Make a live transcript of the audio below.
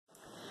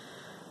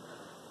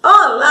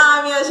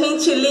Olá, minha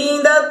gente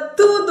linda,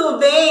 tudo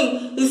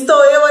bem?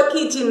 Estou eu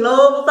aqui de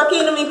novo. Para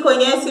quem não me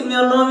conhece,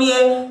 meu nome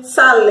é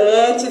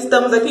Salete.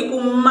 Estamos aqui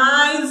com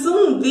mais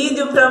um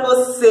vídeo para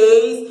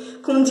vocês,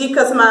 com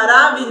dicas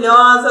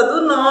maravilhosas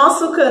do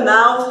nosso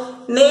canal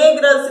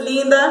Negras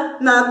Linda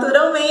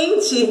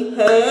Naturalmente.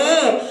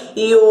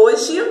 E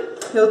hoje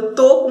eu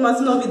tô com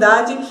umas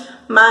novidades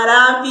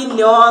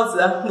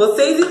maravilhosas.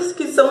 Vocês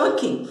que são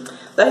aqui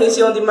da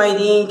região de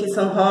Mairim,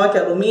 São Roque,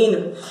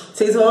 Alumínio,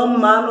 vocês vão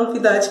amar a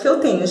novidade que eu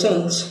tenho,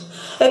 gente.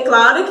 É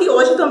claro que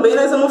hoje também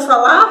nós vamos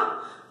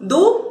falar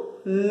do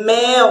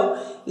mel.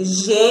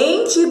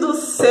 Gente do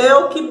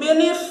céu, que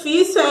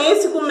benefício é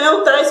esse que o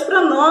mel traz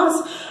para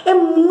nós? É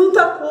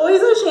muita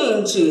coisa,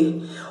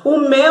 gente. O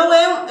mel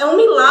é um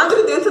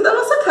milagre dentro da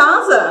nossa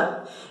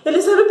casa. Ele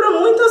serve para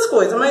muitas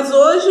coisas, mas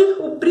hoje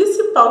o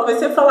principal que vai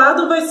ser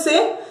falado vai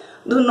ser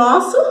do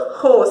nosso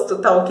rosto,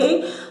 tá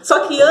ok? Só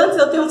que antes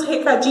eu tenho uns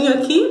recadinhos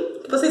aqui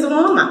que vocês vão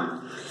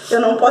amar. Eu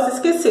não posso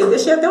esquecer,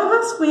 deixei até um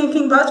rascunho aqui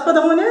embaixo para dar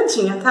uma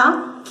olhadinha,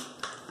 tá?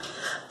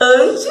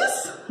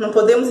 Antes, não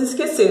podemos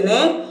esquecer,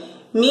 né?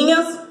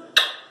 Minhas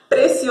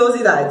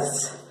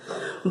preciosidades.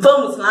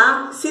 Vamos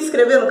lá, se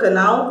inscrever no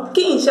canal.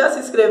 Quem já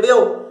se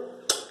inscreveu,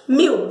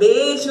 mil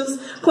beijos.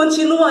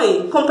 Continua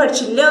aí,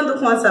 compartilhando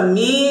com as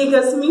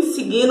amigas, me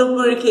seguindo,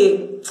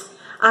 porque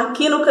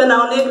aqui no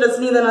canal Negras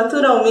Linda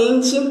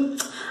Naturalmente,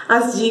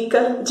 as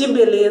dicas de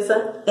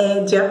beleza é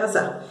de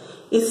arrasar.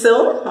 E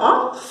são,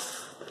 ó,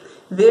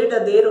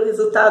 verdadeiro, o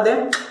resultado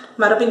é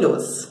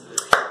maravilhoso.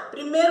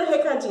 Primeiro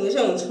recadinho,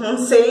 gente, não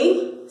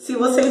sei se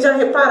vocês já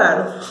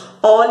repararam.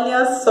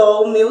 Olha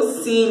só os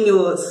meus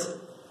cílios.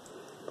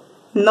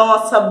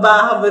 Nossa,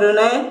 bárbaro,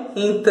 né?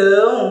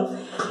 Então,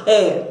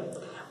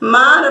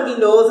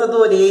 maravilhoso,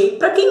 adorei.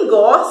 Pra quem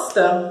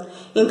gosta,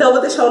 então eu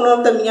vou deixar o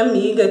nome da minha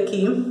amiga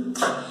aqui,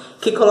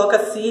 que coloca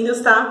cílios,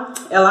 tá?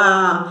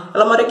 Ela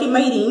mora aqui em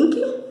Mairim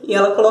e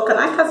ela coloca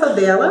na casa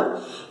dela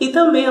e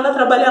também ela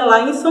trabalha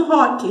lá em São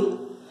Roque.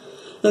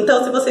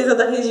 Então, se vocês é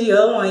da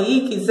região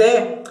aí,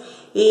 quiser,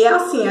 e é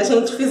assim, a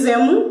gente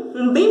fizemos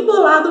um bem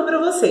bolado para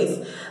vocês.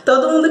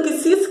 Todo mundo que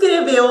se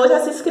inscreveu ou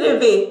já se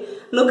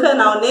inscrever no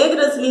canal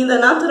Negras Linda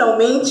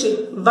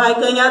Naturalmente vai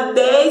ganhar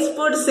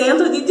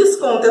 10% de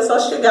desconto. É só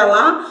chegar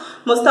lá,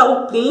 mostrar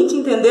o print,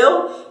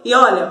 entendeu? E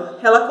olha,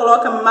 ela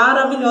coloca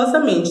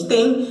maravilhosamente.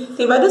 Tem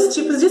vários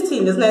tipos de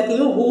cílios, né? Tem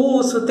o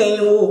russo,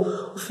 tem o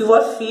fio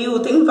a fio,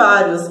 tem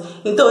vários.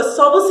 Então é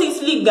só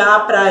vocês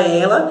ligar para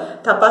ela,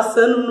 tá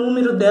passando o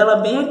número dela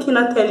bem aqui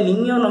na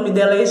telinha. O nome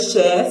dela é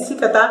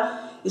Jéssica, tá?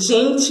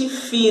 Gente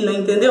fina,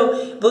 entendeu?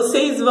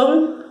 Vocês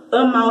vão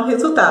amar o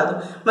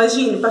resultado.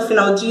 Imagine para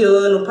final de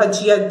ano, para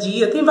dia a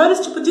dia, tem vários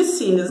tipos de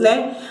cílios,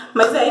 né?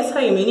 Mas é isso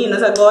aí,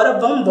 meninas. Agora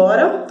vamos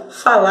embora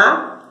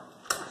falar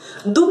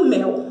do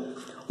mel.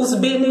 Os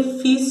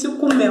benefícios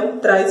que o mel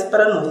traz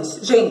para nós.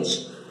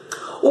 Gente,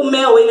 o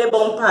mel ele é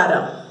bom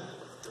para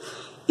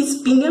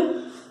espinha.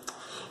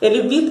 Ele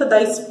evita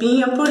da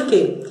espinha, por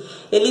quê?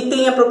 Ele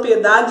tem a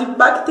propriedade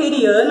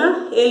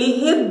bacteriana, ele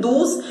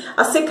reduz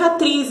as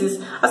cicatrizes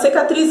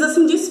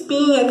assim de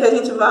espinha que a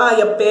gente vai,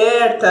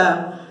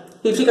 aperta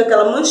e fica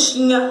aquela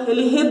manchinha.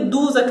 Ele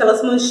reduz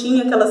aquelas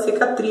manchinhas, aquelas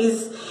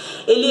cicatrizes.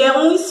 Ele é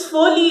um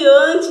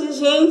esfoliante,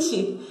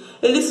 gente.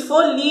 Ele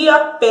esfolia a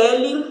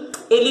pele,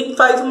 ele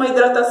faz uma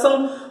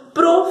hidratação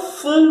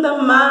profunda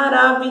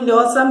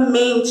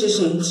maravilhosamente,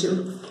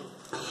 gente.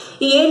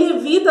 E ele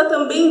evita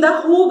também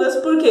dar rugas,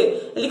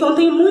 porque ele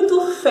contém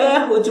muito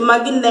ferro de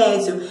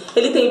magnésio.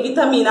 Ele tem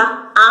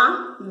vitamina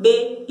A,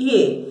 B e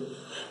E.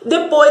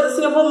 Depois,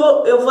 assim,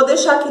 eu vou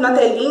deixar aqui na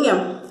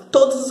telinha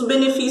todos os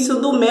benefícios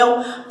do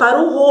mel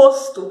para o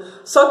rosto.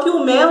 Só que o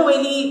mel,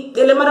 ele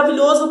é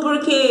maravilhoso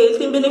porque ele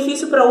tem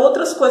benefício para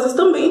outras coisas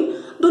também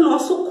do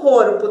nosso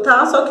corpo,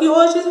 tá? Só que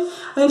hoje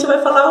a gente vai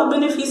falar o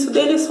benefício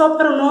dele só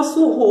para o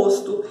nosso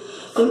rosto.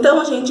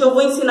 Então, gente, eu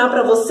vou ensinar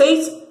para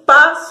vocês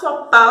passo a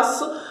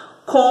passo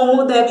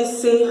como deve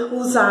ser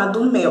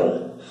usado o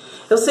mel.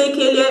 Eu sei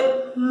que ele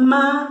é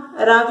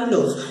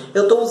maravilhoso.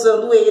 Eu tô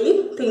usando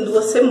ele, tem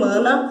 2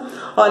 semanas.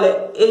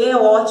 Olha, ele é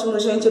ótimo,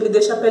 gente. Ele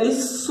deixa a pele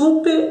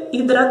super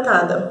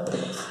hidratada.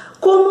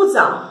 Como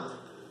usar?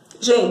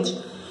 Gente,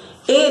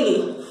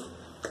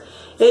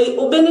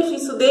 o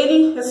benefício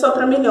dele é só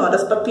para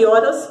melhoras, para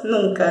pioras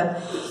nunca.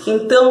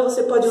 Então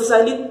você pode usar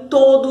ele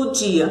todo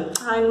dia.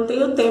 Ai, não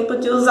tenho tempo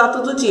de usar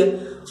todo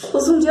dia.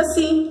 Usa um dia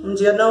sim, um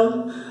dia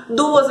não.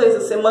 2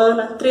 vezes na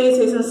semana, 3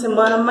 vezes na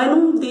semana, mas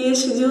não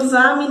deixe de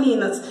usar,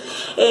 meninas.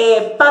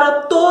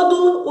 Para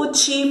todo o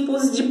tipo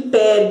de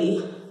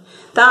pele,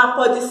 tá?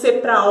 Pode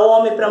ser para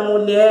homem, para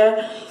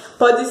mulher,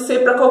 pode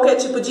ser para qualquer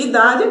tipo de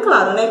idade, é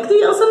claro, né?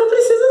 Criança não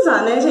precisa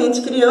usar, né,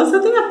 gente? Criança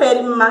tem a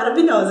pele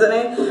maravilhosa,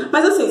 né?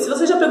 Mas assim, se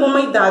você já pegou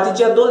uma idade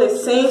de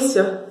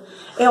adolescência,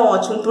 é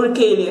ótimo,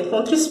 porque ele é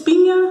contra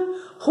espinha,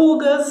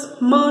 rugas,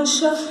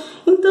 mancha.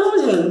 Então,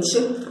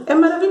 gente, é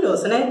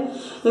maravilhoso, né?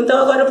 Então,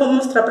 agora eu vou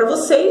mostrar pra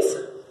vocês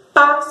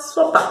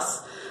passo a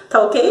passo,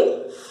 tá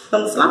ok?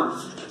 Vamos lá?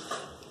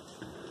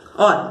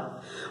 Olha,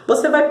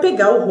 você vai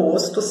pegar o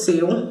rosto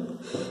seu,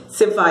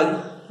 você vai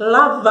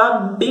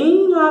lavar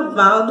bem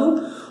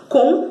lavado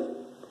com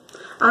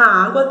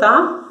a água,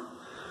 tá?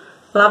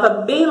 Lava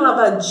bem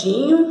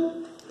lavadinho.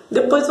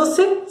 Depois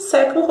você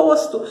seca o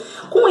rosto.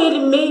 Com ele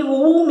meio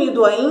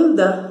úmido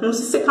ainda, não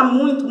se secar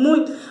muito,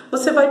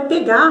 você vai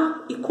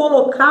pegar e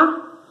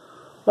colocar,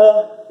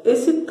 ó,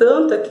 esse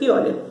tanto aqui,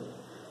 olha.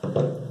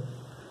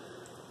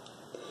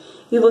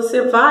 E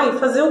você vai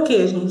fazer o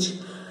que,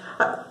 gente?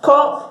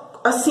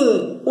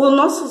 Assim, os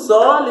nossos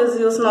olhos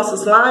e os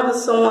nossos lábios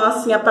são,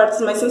 assim, a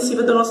parte mais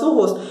sensível do nosso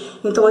rosto.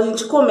 Então, a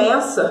gente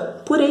começa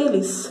por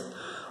eles,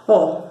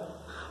 ó,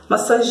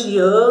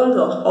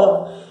 massageando,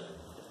 ó.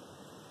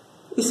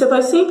 E você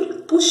vai sempre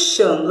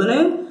puxando,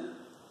 né?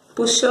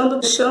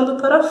 Puxando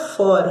para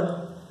fora.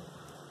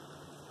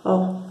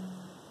 Ó.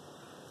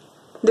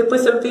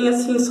 Depois você vem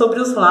assim sobre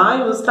os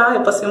lábios, tá?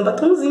 Eu passei um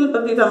batonzinho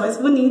para ficar mais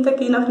bonita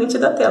aqui na frente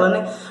da tela,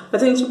 né?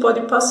 Mas a gente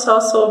pode passar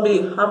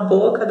sobre a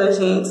boca da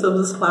gente, sobre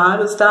os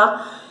lábios,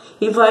 tá?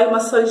 E vai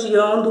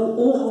massageando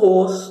o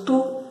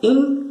rosto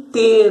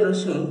inteiro,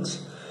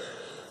 gente.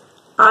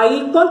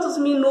 Aí, quantos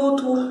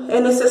minutos é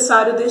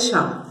necessário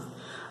deixar?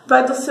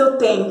 Vai do seu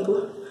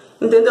tempo.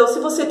 Entendeu? Se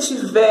você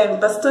tiver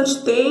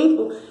bastante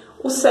tempo,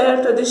 o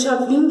certo é deixar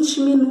 20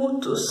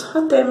 minutos,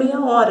 até meia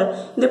hora.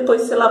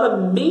 Depois você lava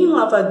bem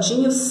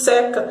lavadinho,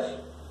 seca.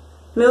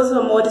 Meus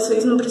amores,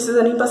 vocês não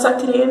precisam nem passar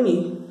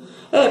creme.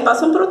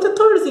 Passa um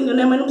protetorzinho,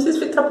 né? Mas não precisa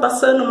ficar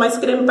passando mais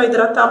creme para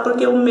hidratar,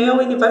 porque o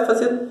mel, ele vai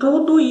fazer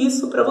tudo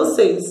isso para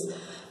vocês,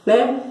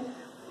 né?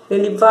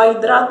 Ele vai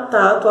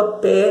hidratar a tua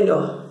pele,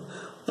 ó.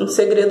 Um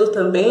segredo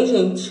também,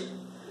 gente,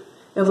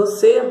 é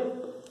você,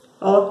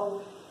 ó,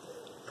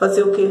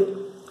 fazer o que?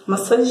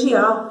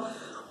 Massagear.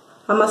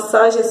 A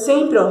massagem é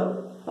sempre,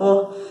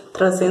 ó,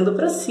 trazendo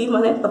pra cima,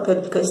 né? A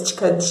pele ficar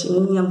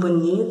esticadinha,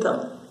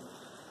 bonita,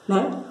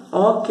 né?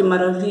 Ó, que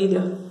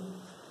maravilha.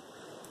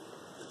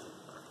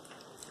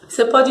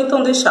 Você pode,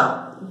 então,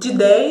 deixar de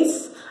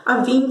 10 a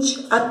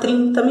 20 a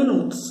 30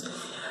 minutos.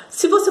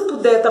 Se você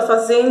puder estar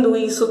fazendo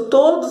isso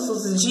todos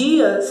os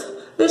dias,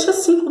 deixa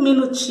 5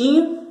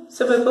 minutinhos.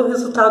 Você vai ver o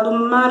resultado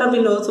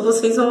maravilhoso,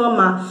 vocês vão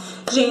amar.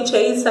 Gente,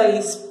 é isso aí.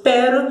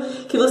 Espero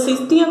que vocês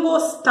tenham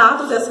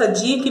gostado dessa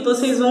dica, que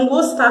vocês vão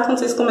gostar quando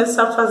vocês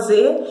começarem a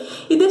fazer.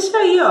 E deixa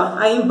aí, ó,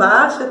 aí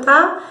embaixo,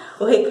 tá?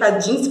 O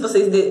recadinho, se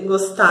vocês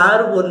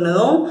gostaram ou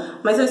não.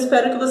 Mas eu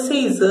espero que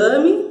vocês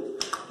amem,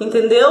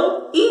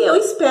 entendeu? E eu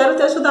espero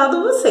ter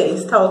ajudado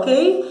vocês, tá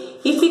ok?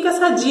 E fica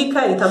essa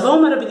dica aí, tá bom,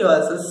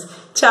 maravilhosas?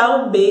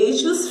 Tchau,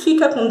 beijos,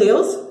 fica com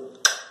Deus.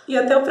 E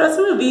até o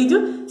próximo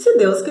vídeo, se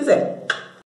Deus quiser.